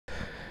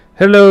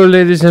Hello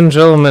ladies and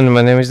gentlemen,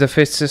 my name is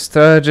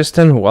Thefacedu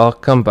and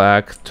welcome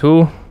back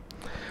to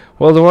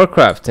World of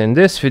Warcraft. In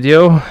this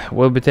video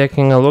we'll be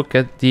taking a look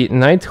at the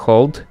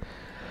Nighthold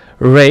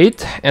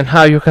raid and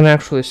how you can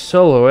actually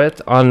solo it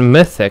on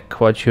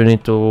Mythic, what you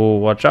need to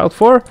watch out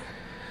for.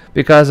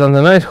 Because on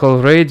the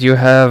Nighthold raid you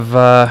have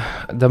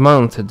the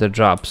mount that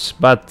drops,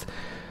 but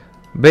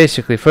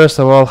basically first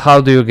of all,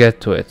 how do you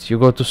get to it? You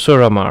go to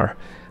Suramar.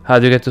 How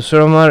do you get to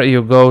Suramar?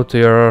 You go to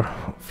your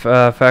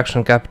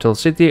faction capital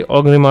city,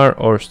 Orgrimmar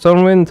or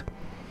Stormwind.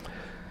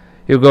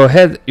 You go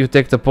ahead, you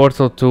take the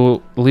portal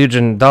to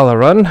Legion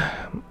Tel'arn.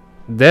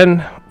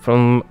 Then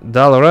from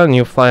Tel'arn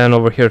you fly on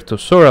over here to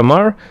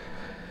Suramar.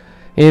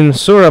 In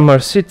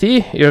Suramar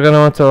city you're gonna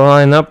want to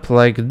line up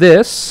like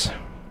this,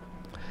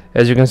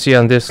 as you can see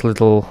on this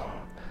little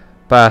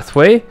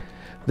pathway.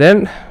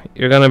 Then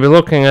you're gonna be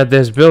looking at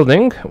this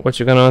building. What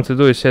you're gonna want to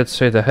do is head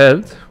straight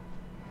ahead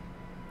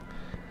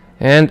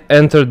and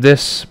enter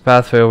this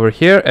pathway over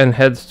here and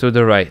head to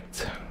the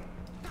right.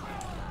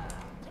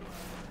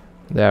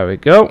 There we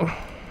go.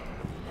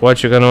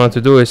 What you're gonna want to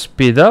do is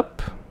speed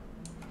up,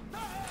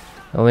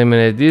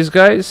 eliminate these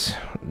guys.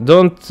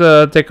 Don't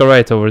take a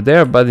right over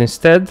there, but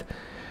instead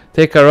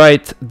take a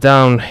right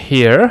down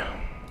here.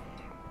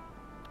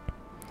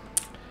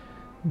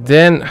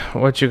 Then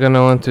what you're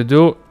gonna want to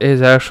do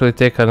is actually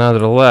take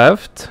another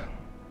left.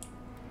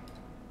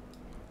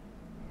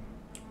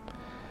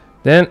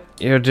 Then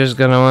you're just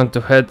gonna want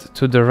to head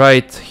to the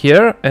right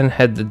here and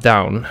head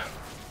down.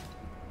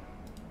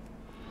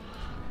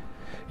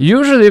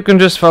 Usually you can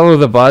just follow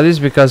the bodies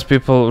because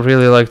people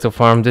really like to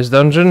farm this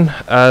dungeon,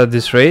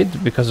 this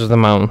raid, because of the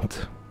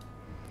mount.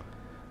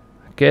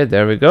 Okay,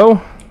 there we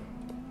go.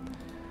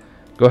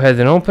 Go ahead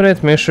and open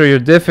it. Make sure your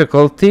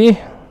difficulty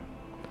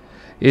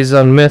is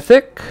on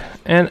Mythic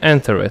and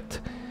enter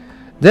it.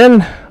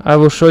 Then I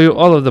will show you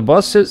all of the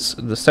bosses,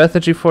 the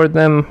strategy for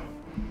them,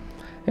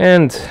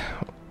 and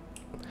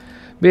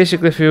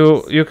basically, if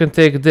you can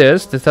take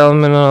this, the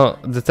Talisman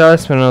of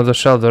the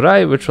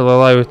Shaldorai, which will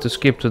allow you to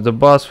skip to the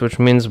boss, which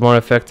means more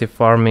effective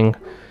farming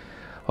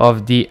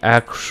of the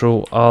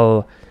actual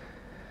what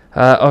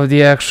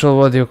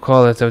do you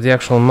call it, of the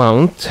actual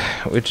mount,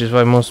 which is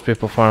why most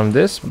people farm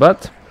this.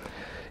 But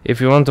if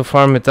you want to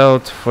farm it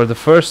out for the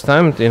first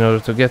time in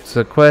order to get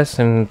the quest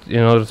and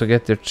in order to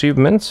get the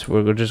achievements,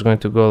 we're just going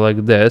to go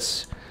like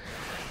this.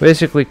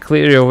 Basically,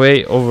 clear your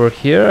way over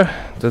here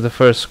to the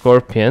first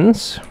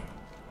scorpions.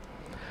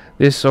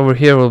 This over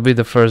here will be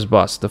the first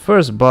boss. The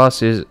first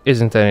boss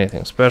isn't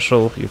anything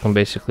special. You can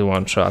basically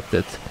one-shot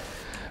it.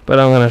 But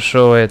I'm gonna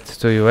show it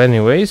to you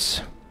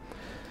anyways,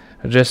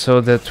 just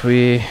so that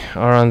we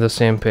are on the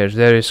same page.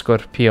 There is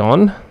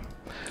Skorpyron.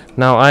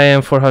 Now I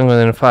am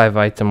 405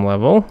 item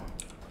level.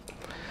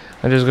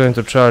 I'm just going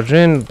to charge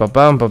in.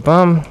 Ba-bam,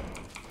 ba-bam.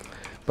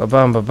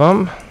 Ba-bam,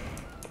 ba-bam.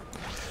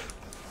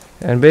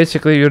 And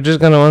basically you're just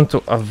gonna want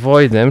to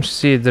avoid them.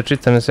 See the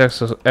Chitinous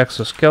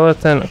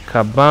exoskeleton,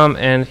 kabam,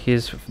 and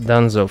he's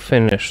donezo,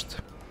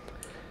 finished.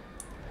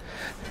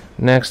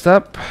 Next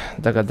up,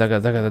 daga daga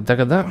daga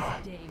daga da.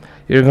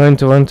 You're going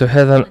to want to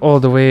head on all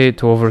the way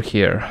to over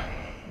here.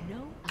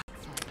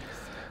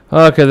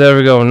 Okay, there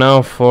we go.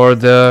 Now for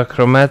the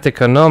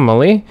Chronomatic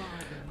Anomaly.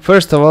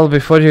 First of all,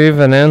 before you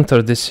even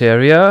enter this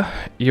area,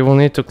 you will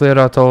need to clear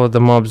out all of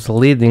the mobs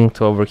leading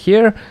to over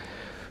here,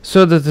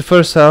 so that the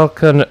first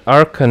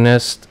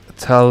Arcanist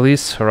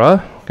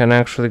Talisra can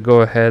actually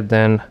go ahead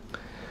and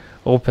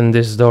open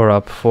this door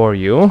up for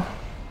you.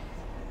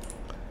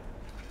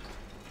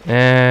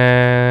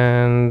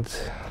 And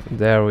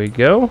there we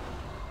go.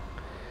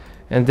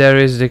 And there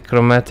is the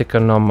Chronomatic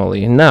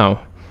Anomaly.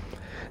 Now,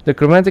 the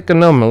Chronomatic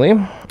Anomaly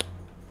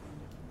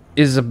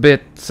is a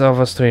bit of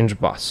a strange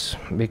boss,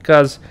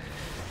 because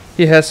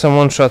he has some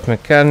one-shot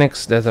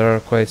mechanics that are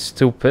quite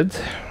stupid,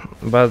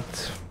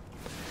 but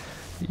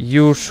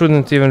you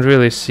shouldn't even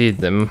really see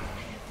them.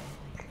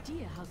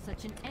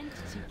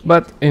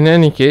 But in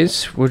any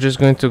case, we're just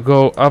going to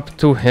go up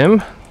to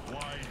him,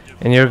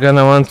 and you're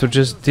gonna want to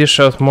just dish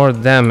out more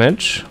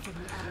damage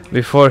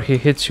before he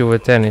hits you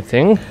with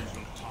anything.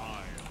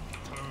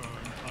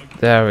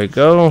 There we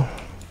go.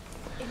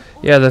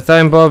 Yeah, the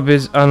time bomb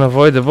is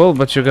unavoidable,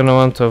 but you're gonna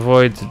want to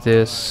avoid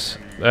this.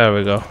 There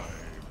we go.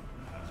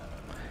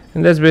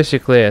 And that's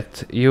basically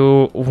it.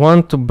 You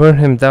want to burn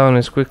him down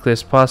as quickly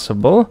as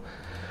possible,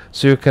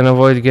 so you can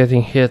avoid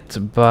getting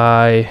hit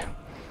by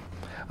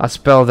a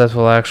spell that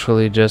will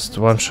actually just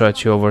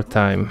one-shot you over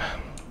time.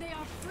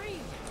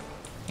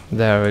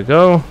 There we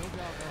go.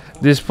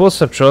 These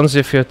pulsatrons,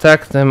 if you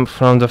attack them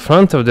from the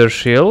front of their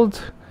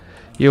shield,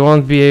 you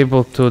won't be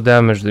able to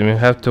damage them. You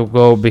have to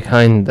go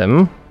behind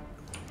them.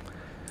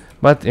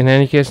 But in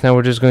any case, now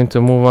we're just going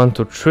to move on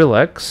to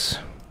Trilliax.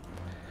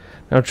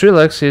 Now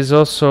Trilliax is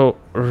also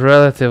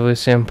relatively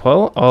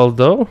simple,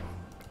 although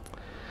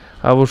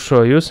I will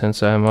show you,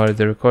 since I am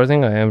already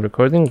recording. I am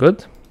recording,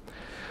 good.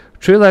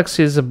 Trilliax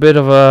is a bit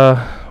of an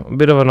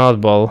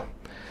oddball.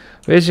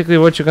 Basically,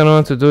 what you're gonna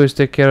want to do is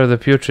take care of the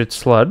putrid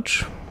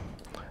sludge.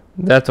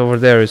 That over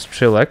there is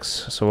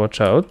Trilliax, so watch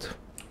out.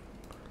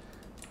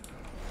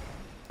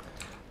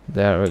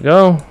 There we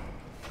go.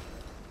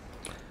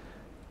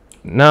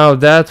 Now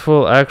that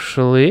will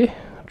actually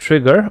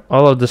trigger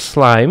all of the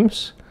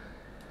slimes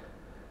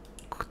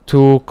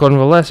to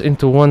convalesce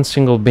into one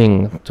single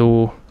being,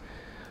 to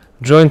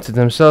join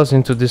themselves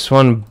into this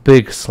one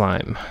big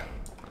slime.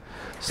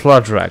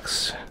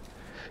 Sludgerax.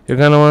 You're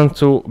gonna want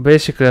to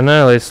basically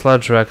annihilate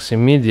Sludgerax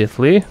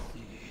immediately.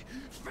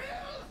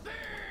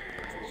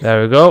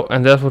 There we go,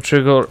 and that will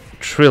trigger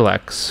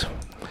Trilliax.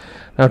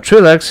 Now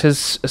Trilliax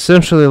has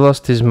essentially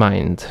lost his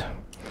mind.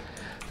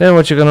 Then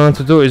what you're gonna want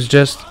to do is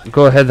just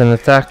go ahead and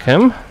attack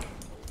him.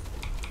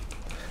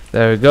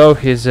 There we go,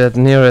 he's at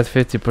near at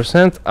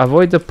 50%.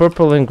 Avoid the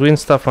purple and green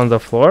stuff on the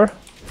floor.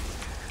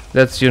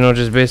 That's, you know,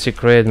 just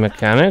basic raid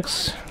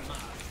mechanics.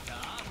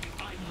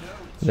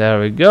 There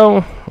we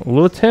go,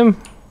 loot him.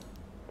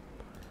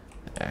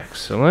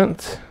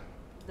 Excellent.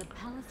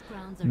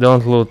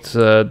 Don't loot,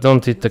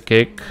 don't eat the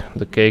cake.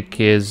 The cake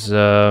is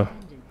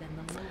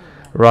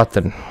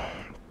rotten.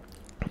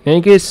 In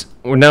any case,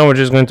 now we're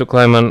just going to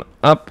climb on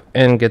up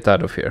and get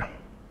out of here.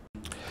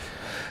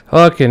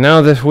 Okay,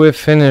 now that we've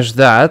finished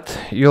that,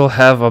 you'll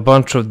have a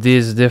bunch of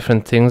these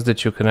different things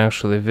that you can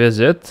actually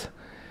visit.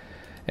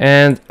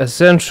 And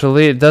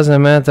essentially, it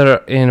doesn't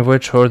matter in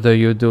which order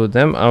you do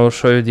them. I will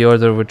show you the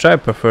order which I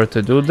prefer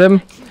to do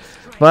them.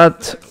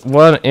 But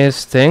one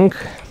is think.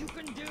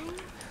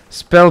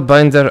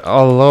 Spellblade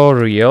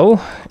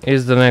Aluriel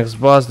is the next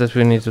boss that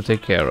we need to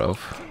take care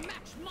of.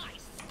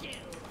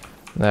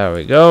 There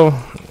we go.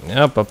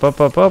 Up, up,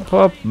 up, up, up,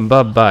 up.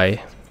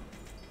 Bye-bye.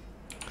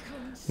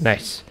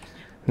 Nice.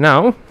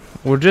 Now,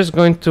 we're just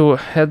going to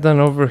head on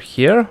over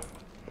here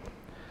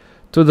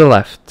to the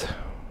left,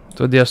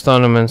 to the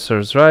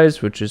Astronomancer's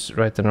Rise, which is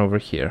right on over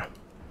here.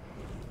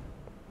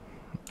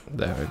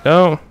 There we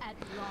go.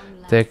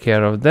 Take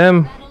care of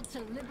them.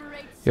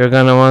 You're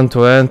gonna want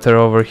to enter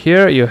over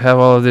here. You have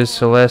all of these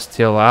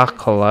celestial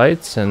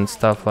acolytes and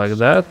stuff like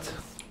that.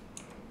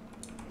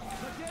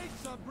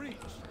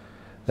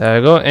 There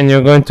you go, and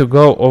you're going to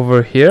go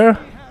over here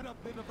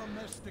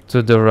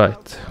to the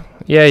right.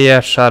 Yeah,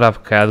 shut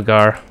up,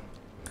 Khadgar.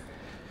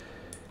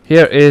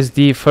 Here is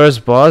the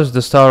first boss,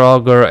 the Star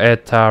Augur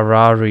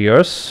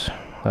Etraeus,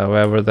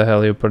 however the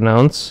hell you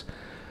pronounce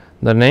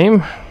the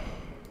name.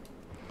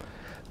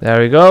 There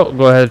we go,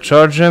 go ahead,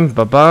 charge him,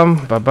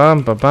 ba-bam,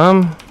 ba-bam,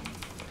 ba-bam.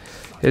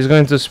 He's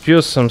going to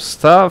spew some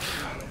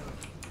stuff.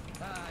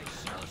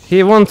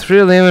 He won't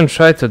really even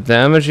try to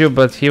damage you,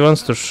 but he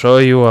wants to show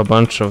you a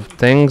bunch of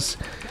things.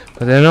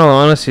 But in all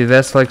honesty,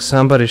 that's like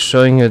somebody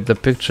showing you the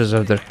pictures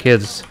of their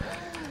kids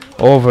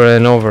over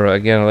and over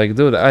again. Like,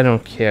 dude, I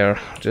don't care.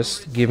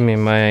 Just give me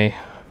my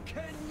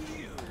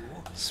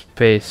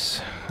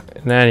space.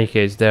 In any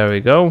case, there we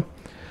go.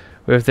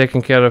 We've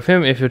taken care of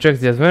him. If you check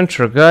the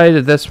adventure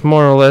guide, that's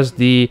more or less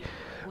the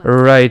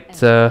right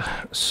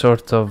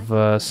sort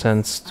of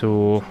sense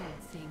to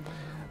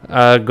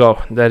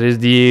go. That is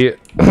the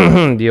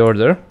the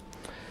order.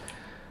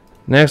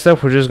 Next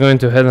up, we're just going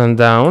to head on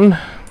down.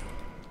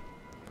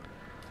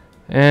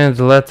 And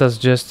let us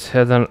just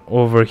head on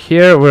over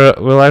here.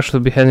 We'll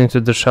actually be heading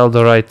to the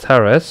Shaldorai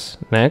Terrace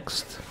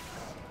next,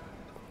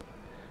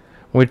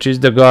 which is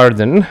the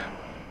garden.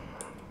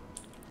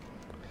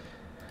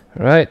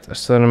 Right,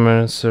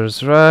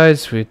 Astronomancer's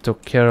Rise, we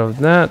took care of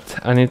that.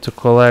 I need to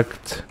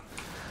collect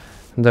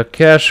the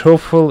cash,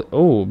 hopefully.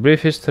 Oh,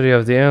 brief history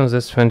of the Eons,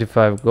 that's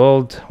 25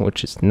 gold,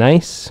 which is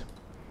nice.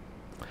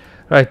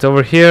 Right,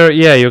 over here,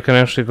 yeah, you can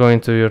actually go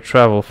into your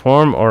travel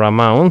form or a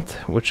mount,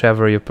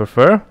 whichever you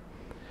prefer.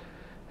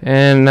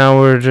 And now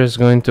we're just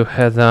going to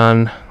head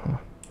on.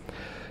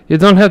 You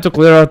don't have to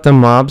clear out the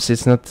mobs,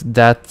 it's not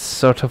that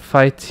sort of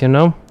fight, you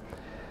know.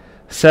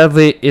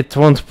 Sadly, it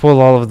won't pull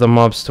all of the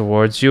mobs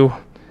towards you,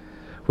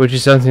 which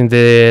is something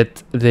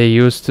that they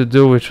used to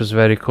do, which was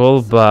very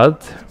cool,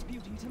 but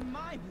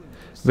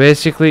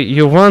basically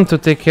you want to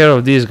take care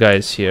of these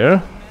guys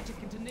here.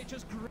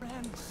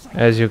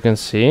 As you can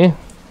see,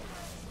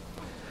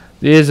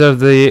 these are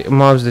the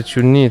mobs that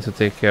you need to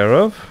take care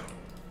of.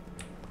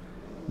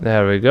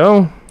 There we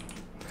go.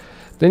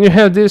 Then you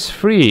have these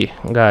three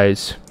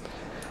guys,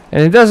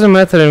 and it doesn't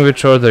matter in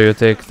which order you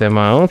take them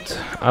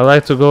out. I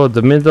like to go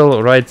the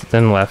middle, right,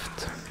 then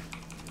left.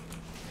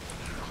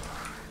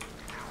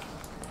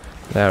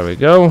 There we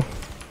go.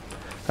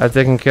 I've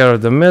taken care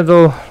of the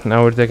middle,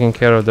 now we're taking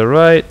care of the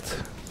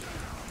right.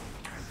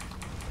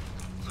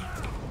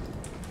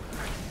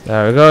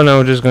 There we go, now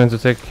we're just going to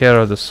take care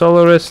of the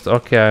Solarist.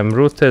 Okay, I'm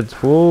rooted.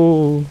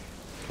 Whoa.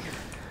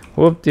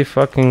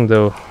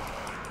 Whoop-de-fucking-do.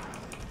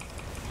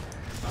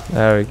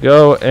 There we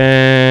go,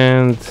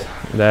 and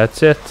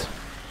that's it.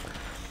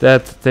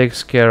 That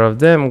takes care of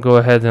them. Go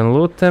ahead and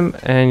loot them,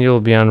 and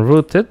you'll be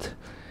unrooted.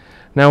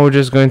 Now we're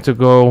just going to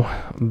go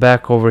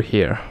back over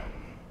here.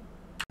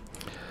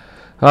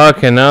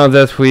 Okay, now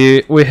that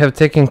we have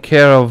taken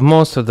care of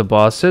most of the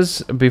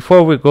bosses,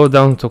 before we go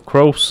down to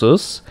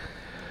Krosus,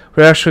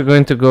 we're actually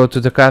going to go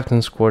to the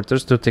captain's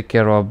quarters to take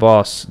care of a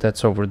boss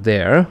that's over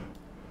there.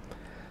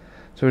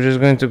 So we're just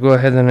going to go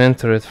ahead and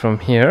enter it from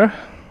here.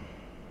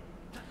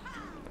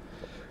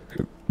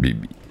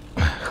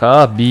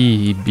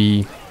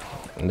 Habibi.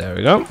 There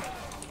we go.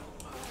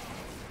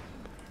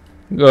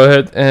 Go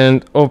ahead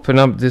and open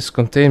up this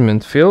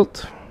containment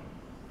field.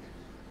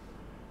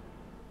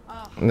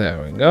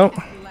 There we go.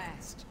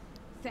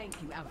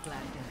 Thank you,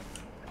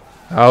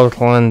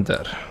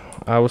 Outlander.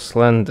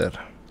 Outlander.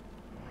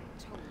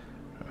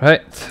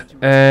 Right,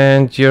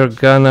 and you're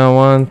gonna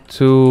want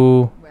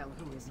to... Well,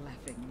 who is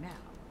laughing now?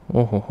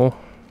 Oh, ho, ho.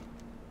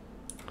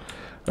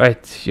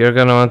 Right, you're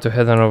gonna want to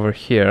head on over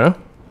here.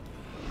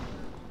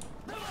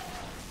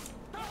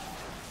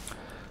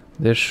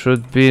 There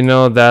should be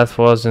no, that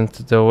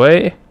wasn't the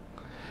way.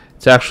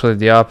 It's actually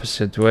the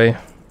opposite way.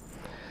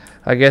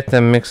 I get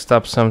them mixed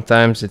up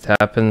sometimes, it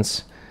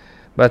happens.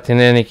 But in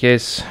any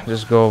case,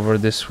 just go over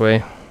this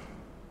way.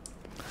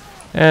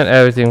 And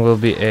everything will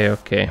be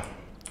a-okay.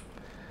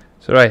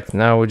 So right,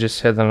 now we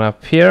just head on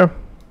up here.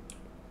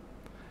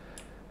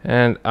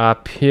 And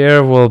up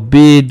here will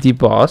be the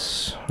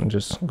boss.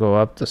 Just go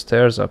up the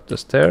stairs, up the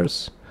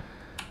stairs.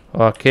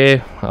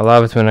 Okay, I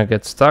love it when I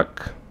get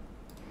stuck.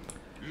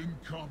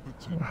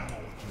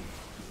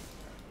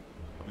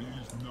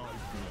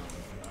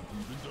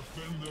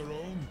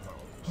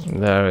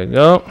 There we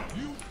go.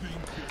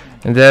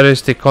 And there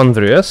is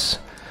Tichondrius.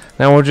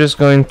 Now we're just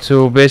going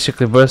to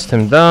basically burst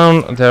him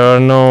down. There are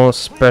no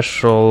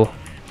special...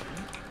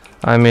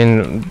 I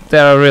mean,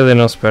 there are really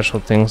no special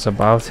things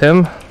about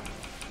him.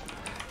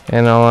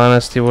 In all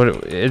honesty,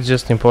 it's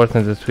just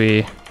important that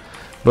we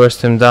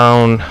burst him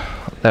down.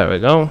 There we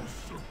go.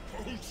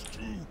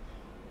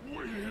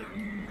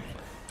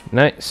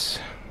 Nice.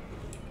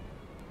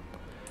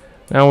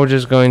 Now we're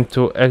just going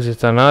to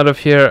exit on out of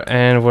here,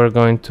 and we're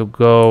going to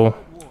go...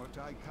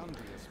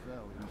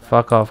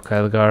 Fuck off,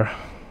 Khadgar.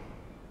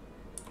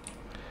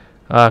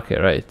 Okay,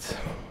 right.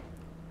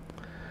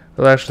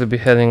 We'll actually be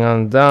heading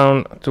on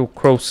down to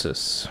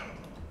Krosus.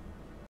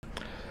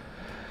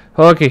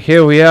 Okay,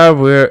 here we are.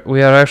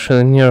 We are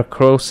actually near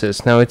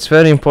Krosus. Now it's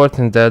very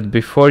important that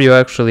before you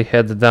actually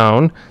head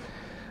down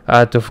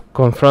to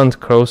confront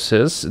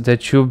Krosus,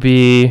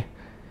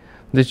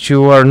 that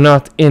you are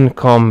not in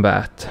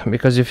combat,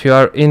 because if you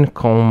are in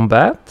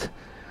combat,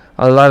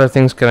 a lot of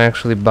things can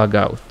actually bug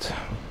out.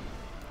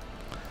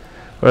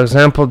 For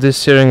example, this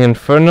Searing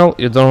Infernal,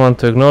 you don't want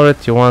to ignore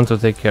it, you want to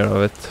take care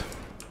of it.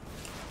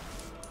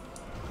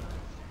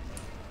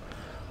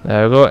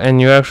 There we go,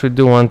 and you actually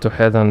do want to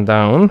head on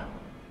down.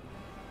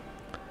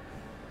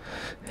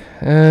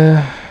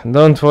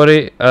 Don't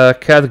worry,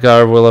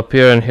 Khadgar will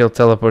appear and he'll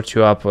teleport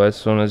you up as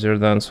soon as you're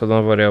done, so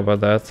don't worry about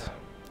that.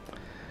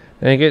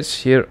 I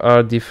guess here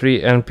are the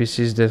 3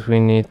 NPCs that we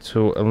need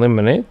to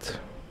eliminate.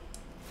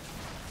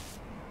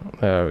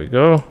 There we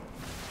go.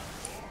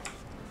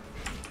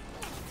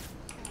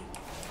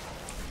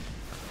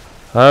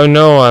 Oh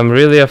no, I'm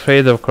really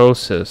afraid of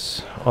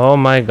Krosus. Oh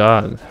my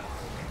god.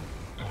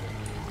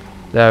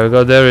 There we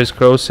go, there is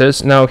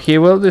Krosus. Now he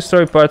will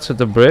destroy parts of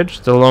the bridge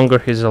the longer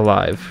he's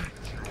alive.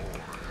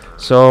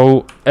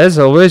 So, as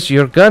always,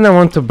 you're gonna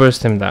want to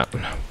burst him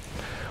down.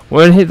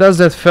 When he does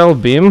that fell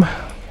beam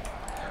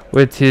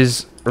with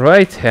his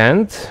right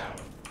hand,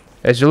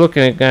 as you're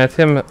looking at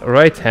him,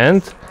 right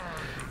hand,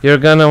 you're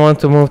gonna want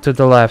to move to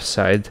the left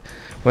side.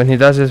 When he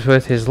does it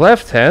with his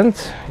left hand,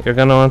 you're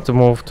gonna want to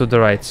move to the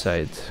right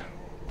side.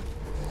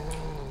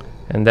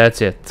 And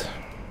that's it.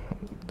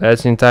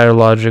 That's the entire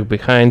logic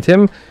behind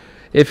him.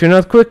 If you're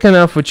not quick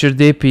enough with your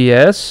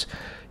DPS,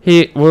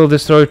 he will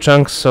destroy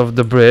chunks of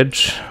the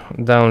bridge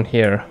down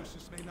here.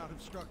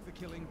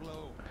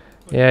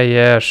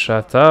 Yeah,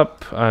 shut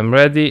up. I'm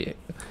ready.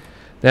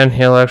 Then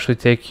he'll actually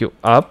take you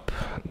up.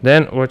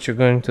 Then what you're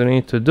going to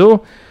need to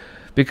do,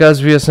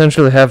 because we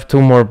essentially have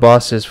 2 more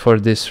bosses for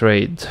this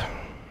raid.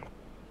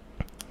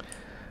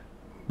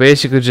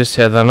 Basically just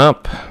head on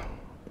up.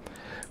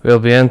 We'll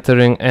be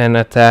entering and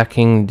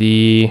attacking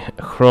the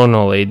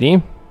Chrono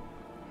Lady.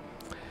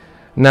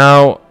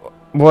 Now,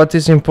 what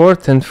is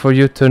important for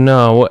you to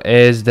know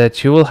is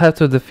that you will have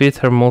to defeat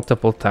her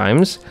multiple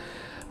times,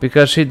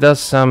 because she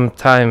does some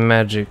time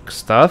magic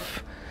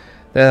stuff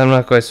that I'm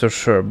not quite so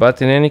sure.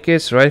 But in any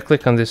case, right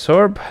click on this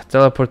orb,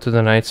 teleport to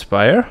the Night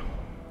Spire.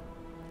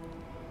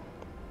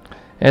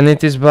 And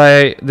it is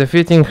by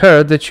defeating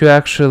her that you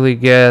actually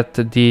get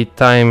the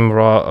time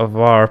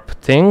warp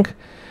thing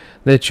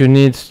that you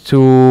need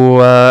to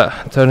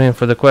turn in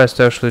for the quest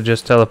to actually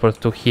just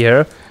teleport to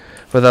here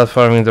without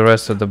farming the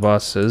rest of the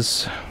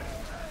bosses.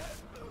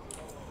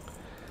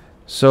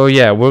 So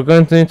yeah, we're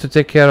going to need to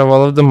take care of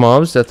all of the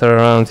mobs that are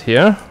around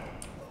here.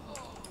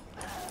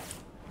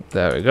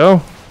 There we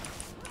go.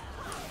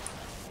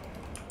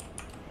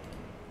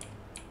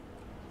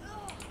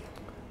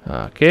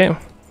 Okay.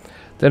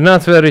 They're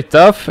not very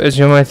tough, as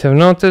you might have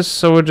noticed,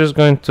 so we're just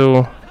going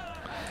to...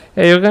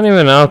 Yeah, you can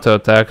even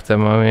auto-attack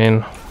them, I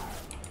mean...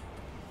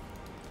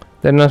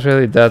 They're not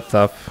really that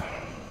tough.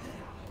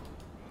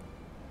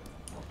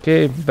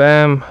 Okay,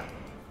 bam.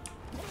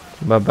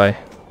 Bye-bye.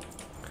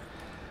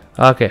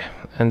 Okay,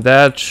 and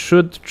that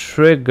should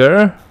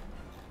trigger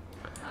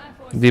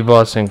the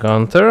boss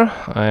encounter.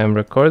 I am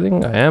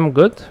recording, I am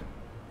good.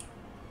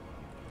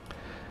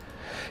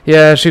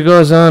 Yeah, she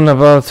goes on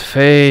about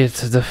fate,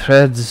 the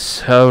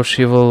threads, how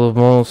she will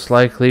most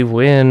likely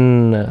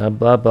win,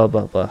 blah blah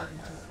blah blah.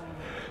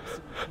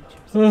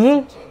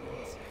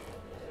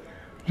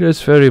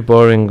 Just very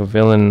boring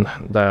villain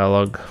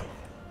dialogue.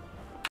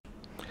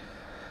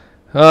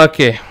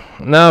 Okay,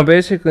 now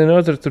basically in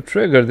order to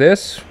trigger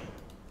this,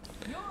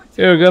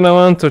 you're gonna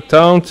want to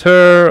taunt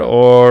her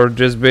or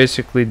just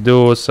basically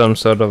do some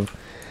sort of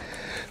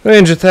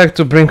range attack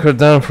to bring her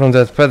down from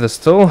that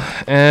pedestal,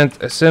 and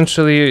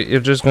essentially you're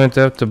just going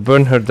to have to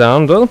burn her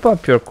down. Don't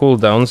pop your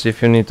cooldowns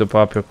if you need to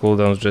pop your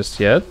cooldowns just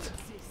yet.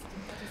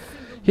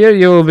 Here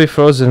you will be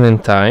frozen in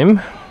time,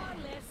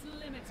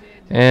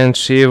 and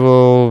she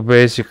will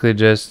basically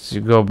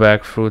just go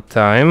back through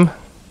time.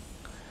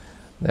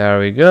 There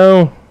we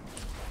go.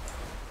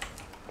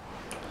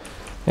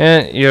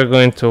 And you're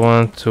going to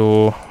want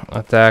to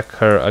attack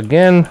her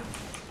again.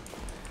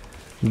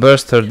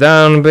 Burst her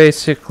down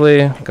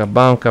basically.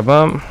 Kabam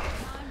kabam.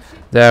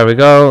 There we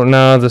go.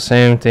 Now the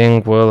same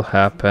thing will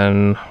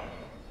happen.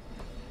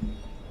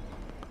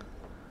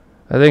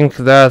 I think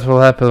that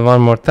will happen one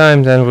more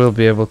time, then we'll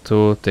be able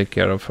to take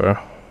care of her.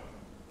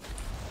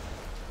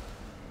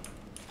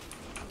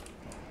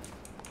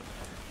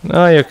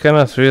 No, you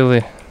cannot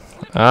really.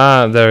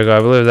 Ah, there we go. I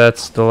believe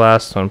that's the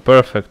last one.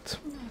 Perfect.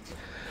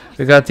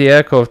 We got the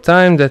Echo of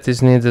Time that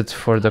is needed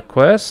for the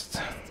quest.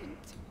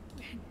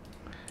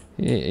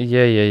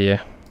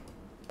 Yeah.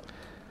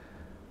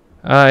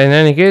 In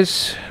any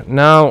case,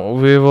 now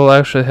we will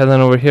actually head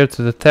on over here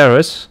to the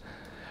terrace,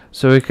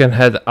 so we can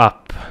head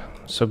up.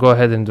 So go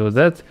ahead and do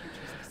that.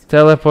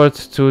 Teleport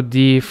to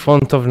the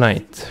Font of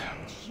Night.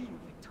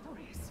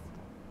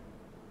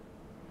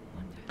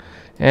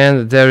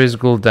 And there is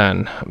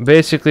Gul'dan.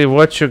 Basically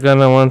what you're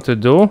gonna want to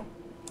do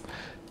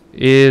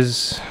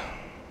is...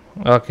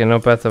 Okay, no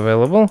path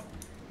available.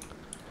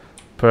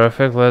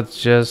 Perfect,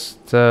 let's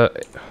just...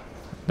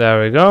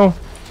 there we go.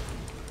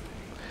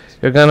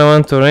 You're gonna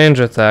want to range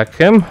attack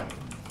him,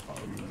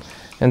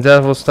 and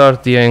that will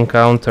start the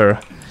encounter.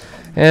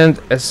 And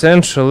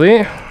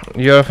essentially,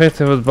 you're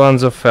infected with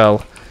Bonds of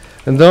Fel.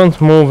 And don't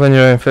move when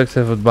you're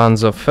infected with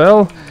Bonds of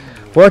Fel.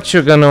 What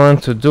you're gonna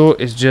want to do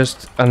is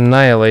just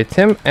annihilate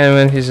him, and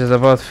when he's at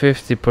about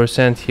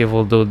 50% he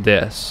will do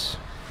this.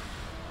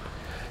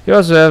 You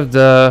also have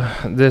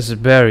this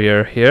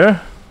barrier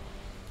here,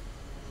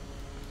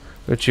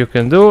 which you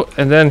can do,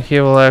 and then he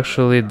will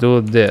actually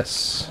do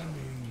this.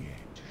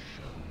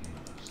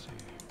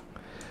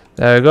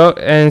 There you go.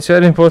 And it's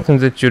very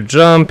important that you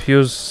jump,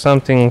 use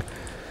something,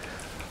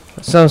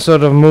 some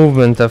sort of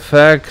movement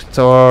effect,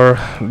 or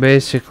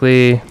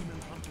basically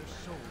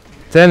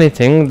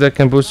anything that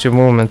can boost your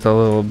movement a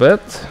little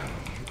bit.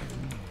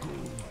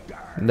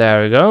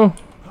 There we go.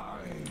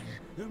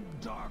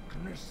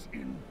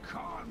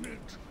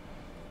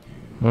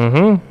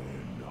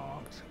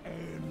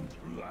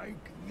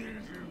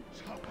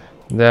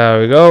 There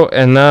we go,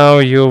 and now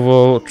you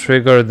will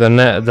trigger the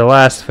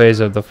last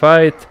phase of the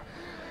fight,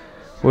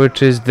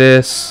 which is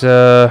this,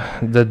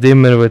 the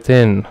Demon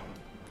Within,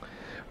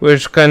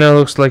 which kind of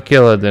looks like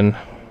Illidan.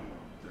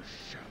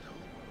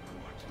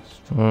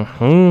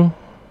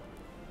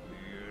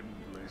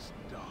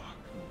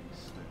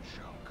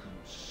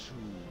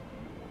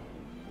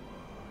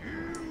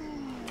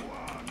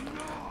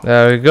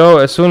 There we go.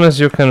 As soon as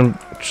you can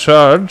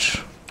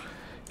charge,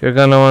 you're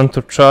gonna want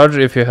to charge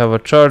if you have a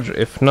charge.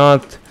 If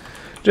not,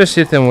 just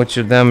hit him with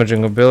your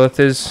damaging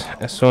abilities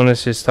as soon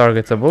as he's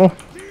targetable.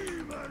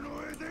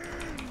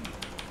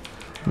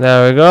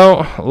 There we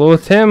go.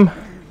 Loot him.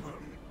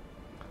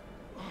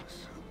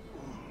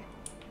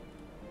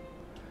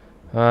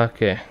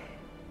 Okay.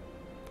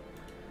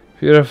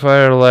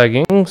 Purifier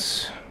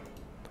leggings.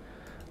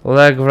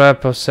 Leg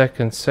wrap of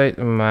second sight.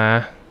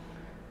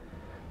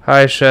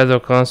 High Shadow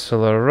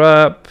Consular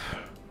wrap.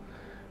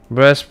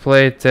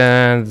 Breastplate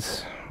and...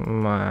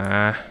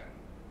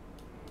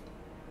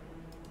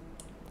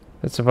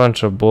 That's a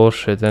bunch of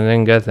bullshit, and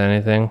didn't get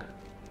anything.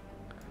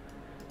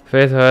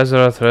 Fate of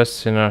Azeroth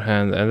rests in our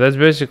hand, and that's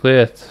basically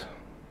it.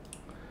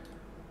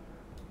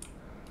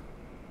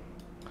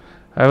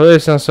 I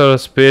believe some sort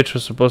of speech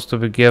was supposed to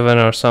be given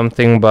or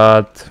something,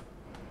 but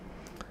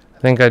I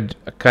think I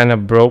kind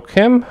of broke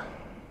him.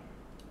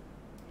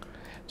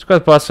 It's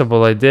quite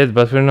possible I did,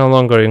 but we're no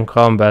longer in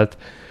combat.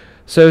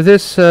 So if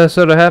this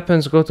sort of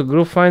happens, go to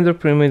Group Finder,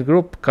 Primate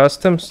Group,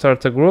 Custom,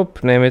 Start a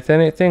Group, name it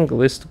anything,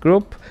 List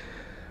Group.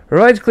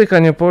 Right click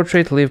on your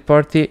portrait, leave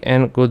party,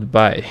 and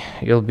goodbye.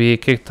 You'll be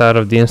kicked out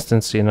of the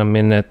instance in a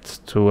minute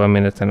to a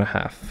minute and a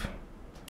half.